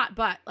 all of that.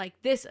 But like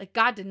this,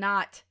 God did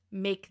not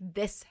make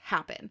this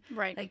happen.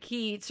 Right. Like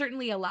he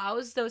certainly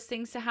allows those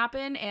things to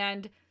happen,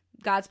 and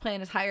God's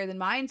plan is higher than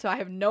mine. So I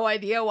have no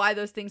idea why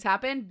those things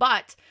happen,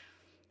 but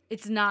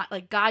it's not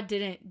like God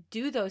didn't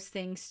do those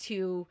things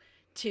to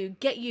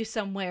get you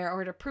somewhere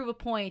or to prove a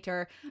point.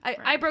 Or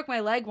I broke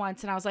my leg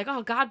once and I was like,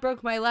 oh, God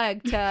broke my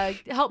leg to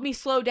help me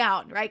slow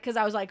down. Right. Cause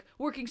I was like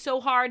working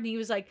so hard and he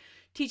was like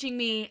teaching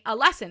me a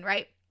lesson.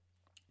 Right.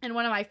 And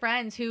one of my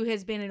friends who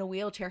has been in a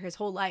wheelchair his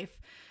whole life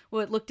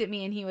looked at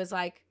me and he was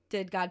like,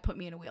 did God put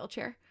me in a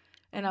wheelchair?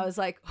 And I was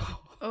like,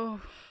 oh,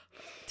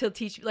 to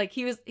teach, like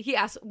he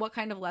asked what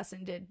kind of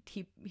lesson did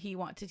he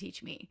want to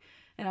teach me?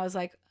 And I was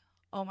like,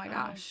 oh my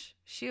gosh,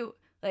 shoot.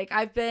 Like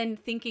I've been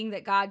thinking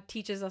that God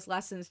teaches us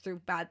lessons through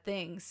bad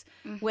things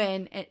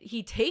when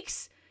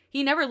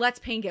he never lets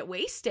pain get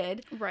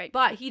wasted. Right.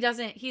 But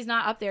he's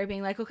not up there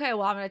being like, okay,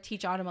 well, I'm going to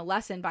teach Autumn a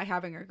lesson by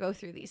having her go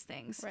through these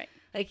things. Right.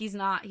 Like he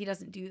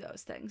doesn't do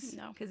those things.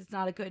 No. Because it's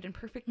not a good and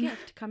perfect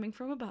gift coming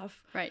from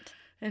above. Right.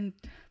 And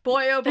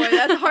boy, oh boy,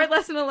 that's a hard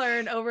lesson to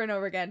learn over and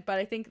over again. But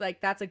I think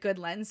like that's a good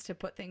lens to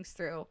put things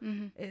through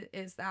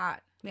is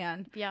that,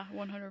 man. Yeah,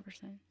 100%.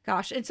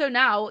 Gosh. And so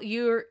now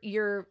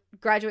you're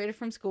graduated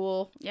from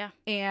school. Yeah.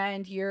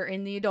 And you're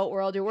in the adult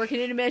world. You're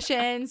working in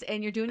admissions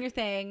and you're doing your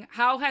thing.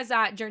 How has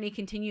that journey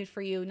continued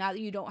for you now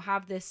that you don't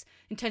have this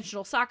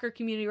intentional soccer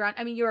community around?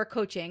 I mean, you are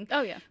coaching.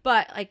 Oh, yeah.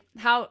 But like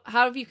how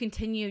have you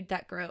continued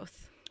that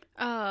growth?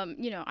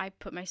 I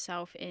put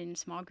myself in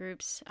small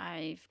groups.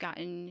 I've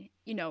gotten,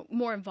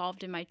 more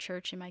involved in my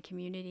church and my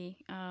community.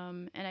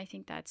 And I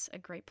think that's a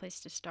great place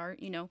to start.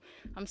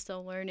 I'm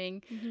still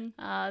learning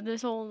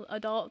this whole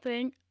adult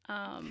thing.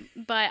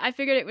 But I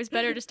figured it was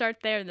better to start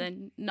there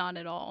than not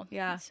at all.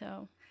 Yeah.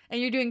 So.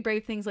 And you're doing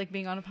brave things like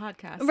being on a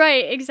podcast.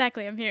 Right,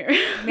 exactly. I'm here.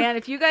 Man,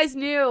 if you guys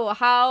knew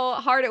how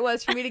hard it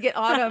was for me to get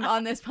Autumn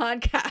on this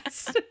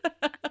podcast.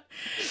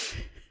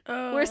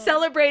 We're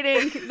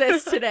celebrating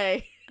this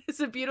today. It's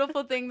a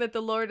beautiful thing that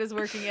the Lord is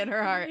working in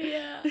her heart.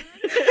 Yeah.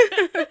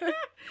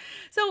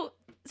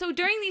 So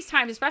during these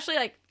times, especially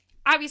like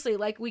obviously,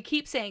 like we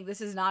keep saying,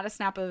 this is not a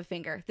snap of a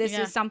finger. This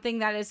is something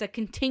that is a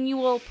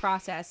continual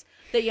process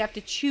that you have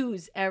to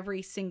choose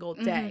every single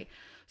day.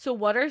 So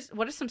what are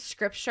some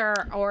scripture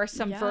or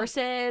some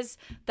verses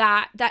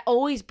that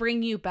always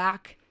bring you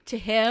back to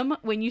him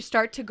when you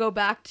start to go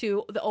back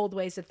to the old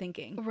ways of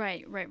thinking?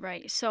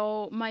 Right.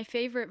 So my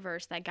favorite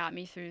verse that got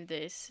me through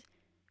this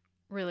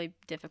really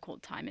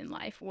difficult time in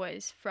life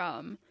was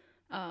from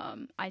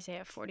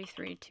Isaiah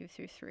 43,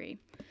 2-3.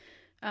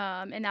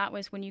 And that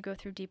was, when you go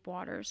through deep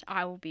waters,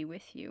 I will be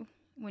with you.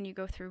 When you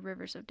go through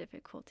rivers of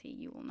difficulty,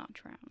 you will not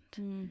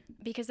drown.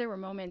 Because there were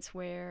moments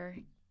where,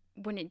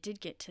 when it did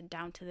get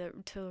down to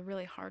the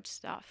really hard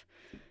stuff,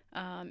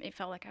 it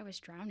felt like I was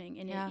drowning.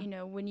 And it, you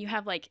know, when you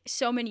have like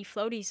so many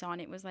floaties on,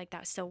 it was like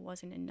that still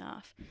wasn't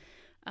enough.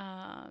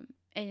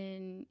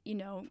 And you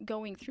know,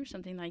 going through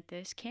something like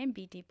this can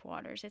be deep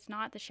waters. It's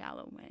not the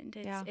shallow end.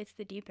 It's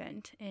the deep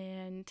end,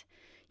 and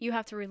you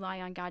have to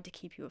rely on God to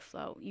keep you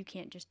afloat. You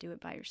can't just do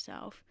it by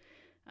yourself.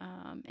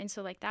 And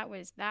so like that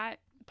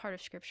part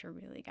of scripture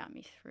really got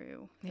me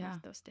through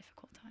those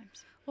difficult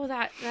times. Well,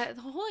 that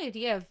the whole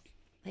idea of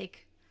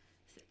like,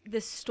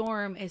 this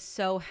storm is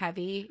so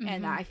heavy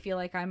and I feel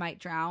like I might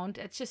drown.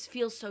 It just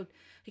feels so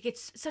like,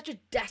 it's such a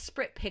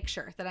desperate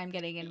picture that I'm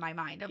getting in my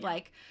mind of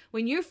like,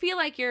 when you feel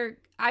like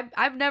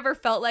I've never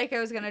felt like I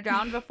was going to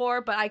drown before,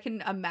 but I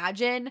can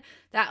imagine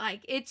that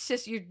like, it's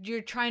just,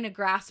 you're trying to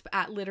grasp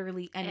at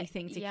literally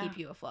anything to keep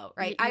you afloat.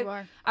 Right.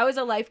 I was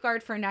a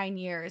lifeguard for 9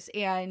 years,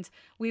 and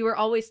we were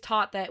always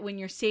taught that when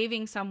you're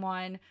saving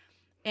someone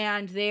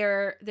and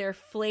they're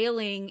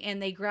flailing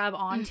and they grab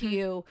onto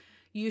you,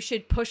 you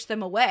should push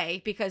them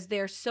away because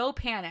they're so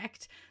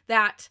panicked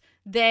that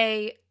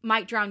they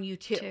might drown you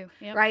too.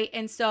 Right?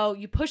 And so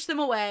you push them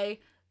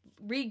away,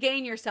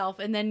 regain yourself,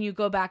 and then you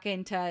go back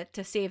in to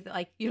save them.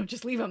 Like, you don't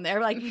just leave them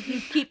there. Like, you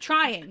keep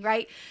trying,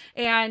 right?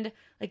 And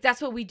like,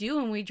 that's what we do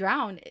when we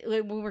drown.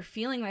 When we're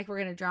feeling like we're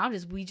going to drown,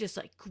 is we just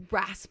like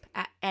grasp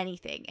at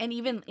anything. And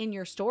even in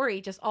your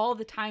story, just all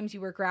the times you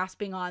were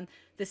grasping on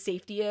the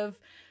safety of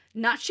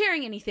not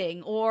sharing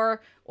anything, or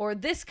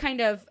this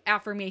kind of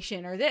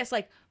affirmation, or this,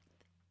 like,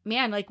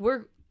 man, like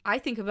I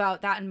think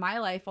about that in my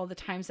life, all the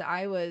times that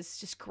I was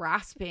just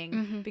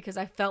grasping because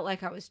I felt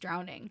like I was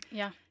drowning.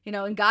 Yeah. You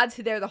know, and God's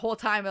there the whole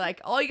time. Like,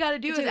 all you got to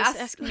do is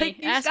ask me. Like,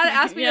 you just got to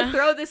ask me to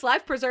throw this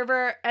life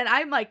preserver. And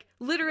I'm like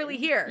literally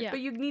here, but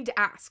you need to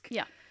ask.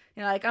 Yeah.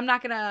 You know, like, I'm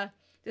not going to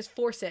just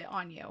force it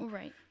on you.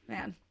 Right.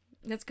 Man,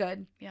 that's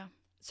good. Yeah.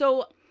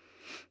 So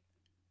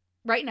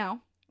right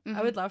now,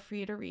 I would love for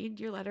you to read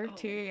your letter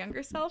to your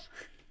younger self.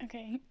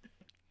 Okay.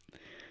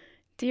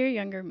 Dear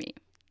younger me.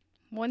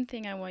 One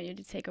thing I want you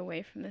to take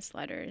away from this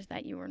letter is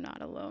that you are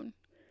not alone.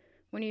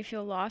 When you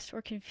feel lost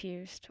or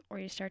confused, or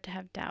you start to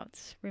have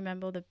doubts,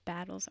 remember the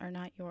battles are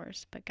not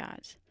yours, but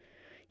God's.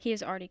 He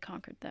has already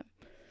conquered them.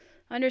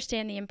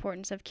 Understand the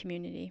importance of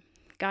community.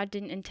 God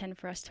didn't intend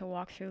for us to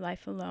walk through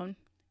life alone,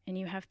 and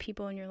you have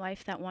people in your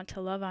life that want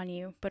to love on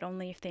you, but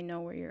only if they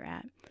know where you're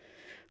at.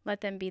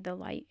 Let them be the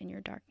light in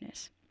your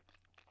darkness.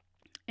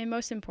 And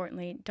most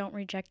importantly, don't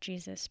reject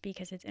Jesus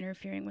because it's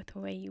interfering with the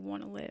way you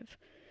want to live.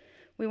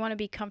 We want to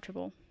be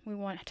comfortable, we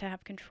want to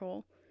have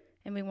control,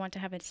 and we want to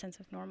have a sense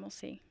of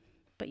normalcy,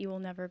 but you will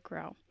never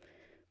grow.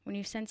 When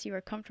you sense you are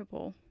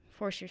comfortable,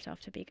 force yourself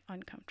to be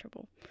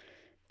uncomfortable.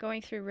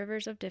 Going through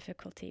rivers of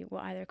difficulty will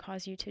either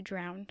cause you to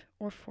drown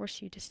or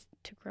force you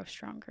to grow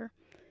stronger.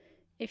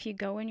 If you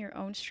go in your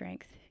own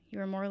strength,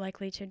 you are more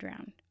likely to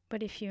drown,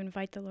 but if you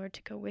invite the Lord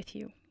to go with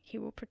you, He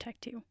will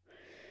protect you.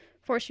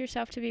 Force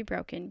yourself to be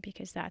broken,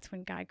 because that's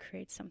when God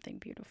creates something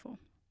beautiful.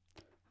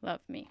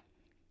 Love me.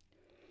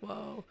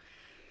 Whoa.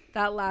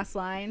 That last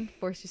line,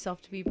 force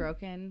yourself to be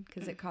broken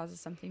because it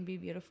causes something to be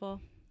beautiful.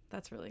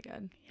 That's really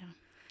good.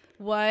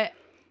 Yeah.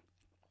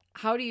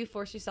 How do you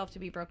force yourself to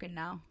be broken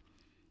now?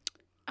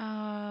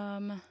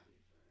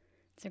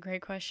 It's a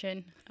great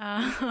question.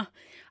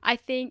 I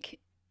think,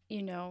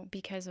 you know,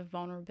 because of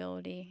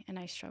vulnerability, and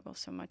I struggle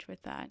so much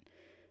with that,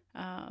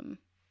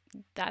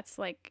 that's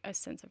like a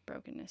sense of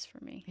brokenness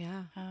for me.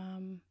 Yeah.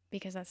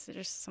 Because that's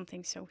just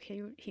something so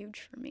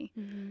huge for me.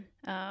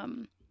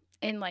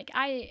 And like,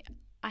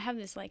 I have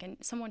this, like, and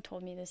someone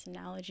told me this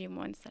analogy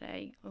once that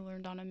I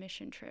learned on a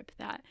mission trip,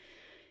 that,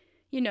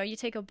 you know, you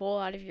take a bowl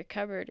out of your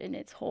cupboard and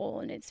it's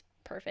whole and it's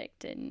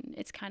perfect. And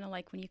it's kind of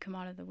like when you come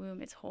out of the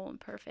womb, it's whole and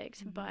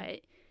perfect.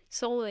 But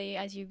slowly,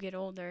 as you get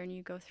older and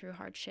you go through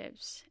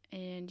hardships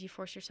and you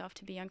force yourself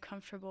to be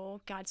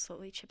uncomfortable, God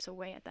slowly chips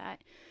away at that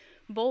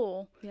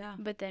bowl. Yeah.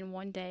 But then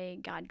one day,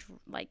 God,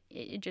 like,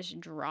 it just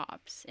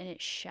drops and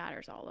it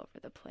shatters all over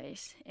the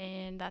place.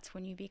 And that's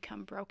when you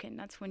become broken.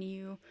 That's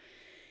when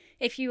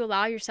if you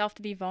allow yourself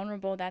to be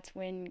vulnerable, that's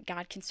when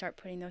God can start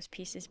putting those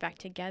pieces back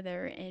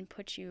together and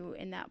put you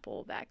in that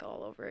bowl back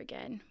all over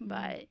again.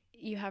 But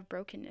you have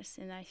brokenness,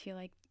 and I feel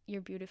like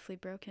you're beautifully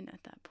broken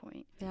at that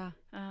point. Yeah.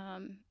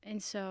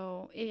 And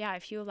so, yeah,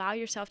 if you allow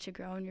yourself to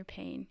grow in your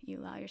pain, you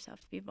allow yourself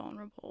to be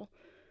vulnerable,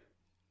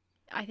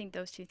 I think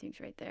those two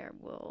things right there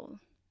will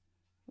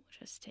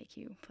just take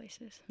you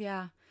places.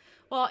 Yeah.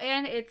 Well,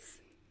 and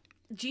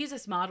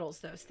Jesus models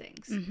those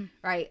things,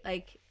 right?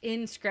 Like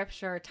in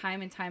scripture,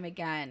 time and time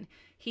again,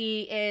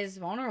 he is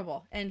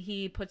vulnerable and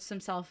he puts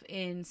himself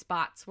in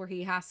spots where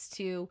he has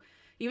to,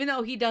 even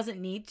though he doesn't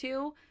need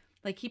to,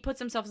 like he puts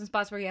himself in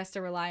spots where he has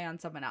to rely on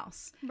someone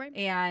else. Right.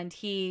 And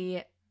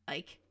he,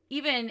 like,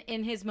 even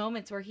in his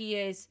moments where he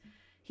is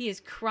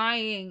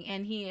crying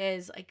and he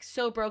is like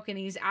so broken,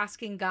 he's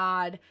asking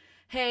God,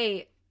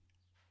 hey,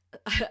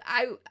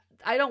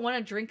 I don't want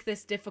to drink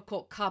this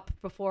difficult cup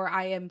before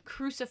I am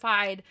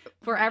crucified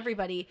for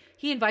everybody.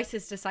 He invites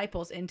his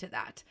disciples into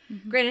that.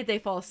 Granted, they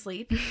fall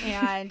asleep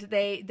and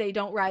they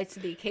don't rise to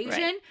the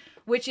occasion,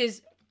 which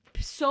is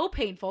so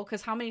painful,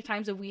 because how many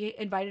times have we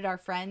invited our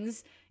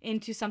friends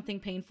into something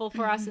painful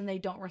for us and they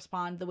don't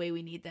respond the way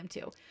we need them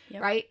to,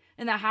 right?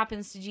 And that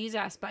happens to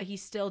Jesus, but he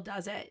still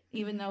does it,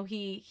 even though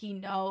he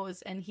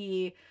knows, and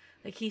he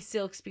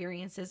still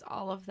experiences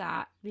all of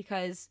that,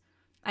 because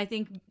I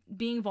think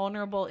being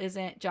vulnerable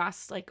isn't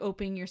just like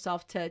opening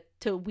yourself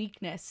to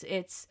weakness.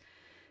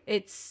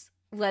 It's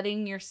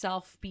letting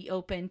yourself be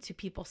open to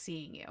people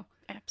seeing you.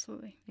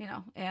 Absolutely. You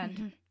know,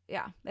 and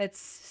yeah, it's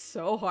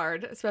so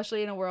hard,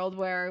 especially in a world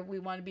where we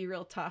want to be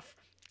real tough.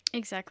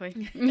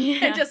 Exactly.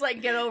 And just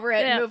like get over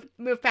it and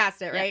move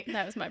past it, right?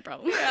 That was my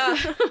problem.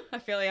 Yeah. I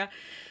feel ya.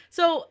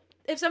 So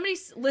if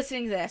somebody's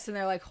listening to this and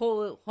they're like,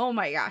 oh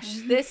my gosh,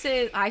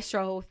 I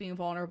struggle with being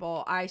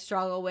vulnerable. I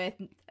struggle with,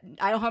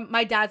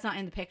 my dad's not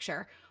in the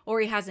picture,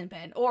 or he hasn't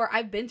been, or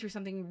I've been through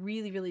something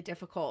really, really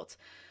difficult.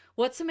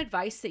 What's some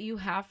advice that you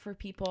have for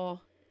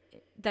people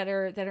that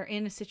are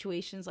in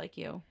situations like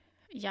you?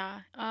 Yeah.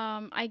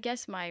 I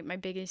guess my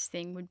biggest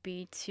thing would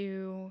be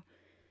to,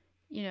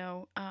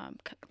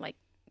 like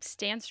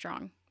stand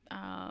strong.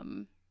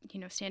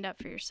 Stand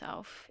up for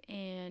yourself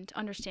and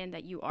understand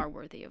that you are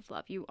worthy of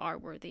love. You are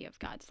worthy of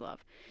God's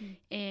love,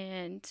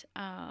 and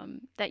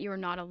that you are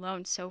not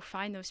alone. So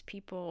find those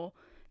people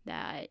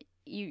that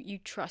you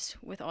trust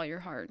with all your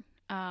heart.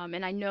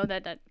 And I know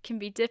that can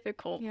be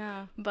difficult,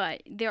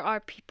 but there are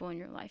people in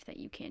your life that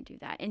you can do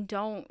that. And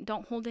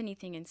don't hold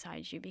anything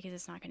inside you, because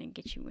it's not going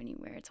to get you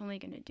anywhere. It's only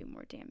going to do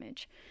more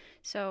damage.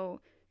 So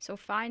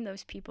find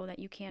those people that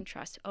you can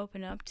trust,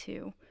 open up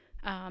to,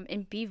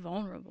 and be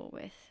vulnerable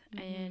with,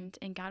 and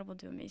God will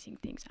do amazing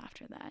things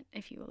after that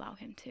if you allow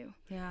him to.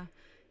 Yeah.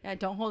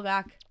 Don't hold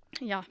back.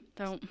 Yeah,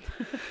 don't.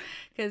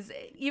 Because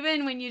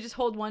even when you just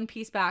hold one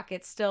piece back,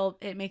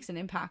 it makes an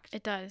impact.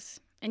 It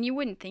does. And you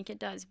wouldn't think it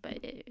does, but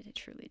it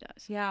truly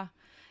does. Yeah.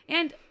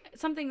 And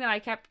something that I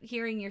kept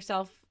hearing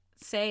yourself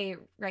say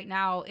right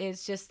now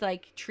is just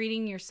like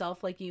treating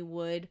yourself like you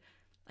would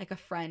like a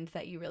friend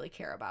that you really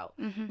care about.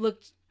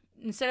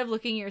 Instead of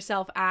looking at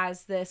yourself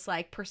as this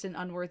like person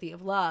unworthy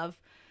of love,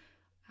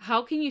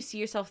 how can you see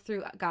yourself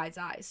through God's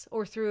eyes,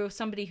 or through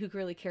somebody who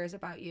really cares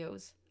about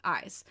you's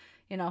eyes,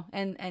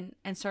 and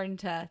starting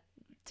to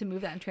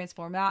move that and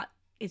transform that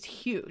is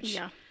huge.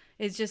 Yeah.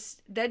 It's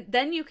just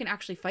then you can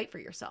actually fight for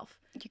yourself,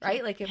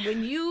 right? Like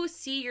when you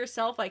see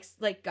yourself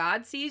like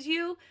God sees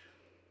you,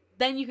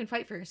 then you can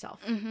fight for yourself,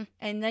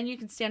 and then you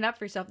can stand up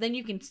for yourself. Then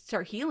you can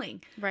start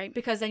healing, right?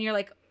 Because then you're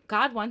like,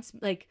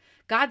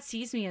 God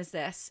sees me as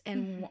this,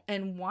 and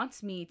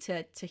wants me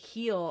to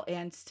heal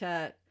and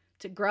to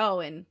grow,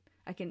 and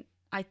I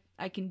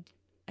can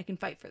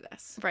fight for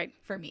this, right?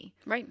 For me,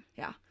 right?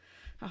 Yeah.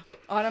 Oh,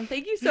 Autumn,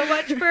 thank you so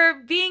much for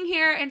being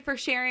here and for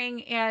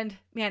sharing. And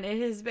man,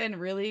 it has been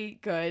really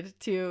good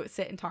to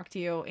sit and talk to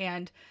you.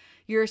 And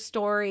your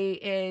story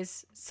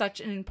is such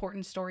an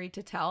important story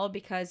to tell,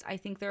 because I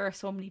think there are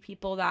so many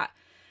people that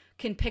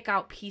can pick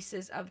out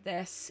pieces of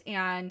this.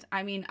 And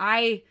I mean,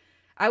 I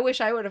wish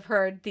I would have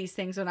heard these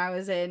things when I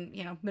was in,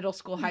 middle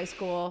school, high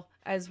school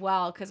as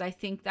well, because I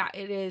think that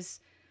it's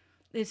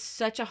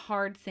such a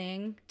hard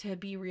thing to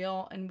be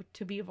real and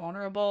to be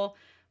vulnerable.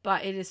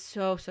 But it is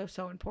so, so,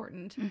 so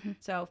important.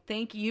 So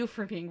thank you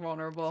for being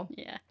vulnerable.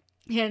 Yeah.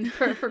 And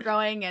for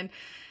growing. And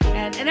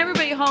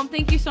everybody at home,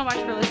 thank you so much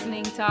for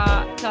listening to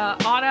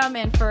Autumn,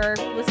 and for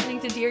listening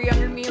to Dear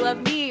Younger Me, Love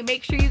Me.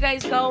 Make sure you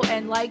guys go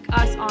and like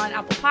us on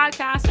Apple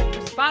Podcasts or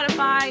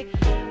Spotify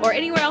or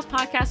anywhere else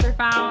podcasts are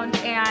found.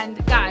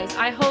 And guys,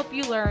 I hope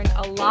you learned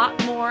a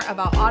lot more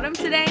about Autumn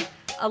today,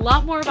 a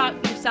lot more about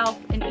yourself,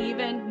 and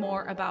even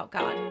more about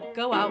God.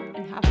 Go out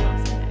and have an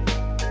awesome day.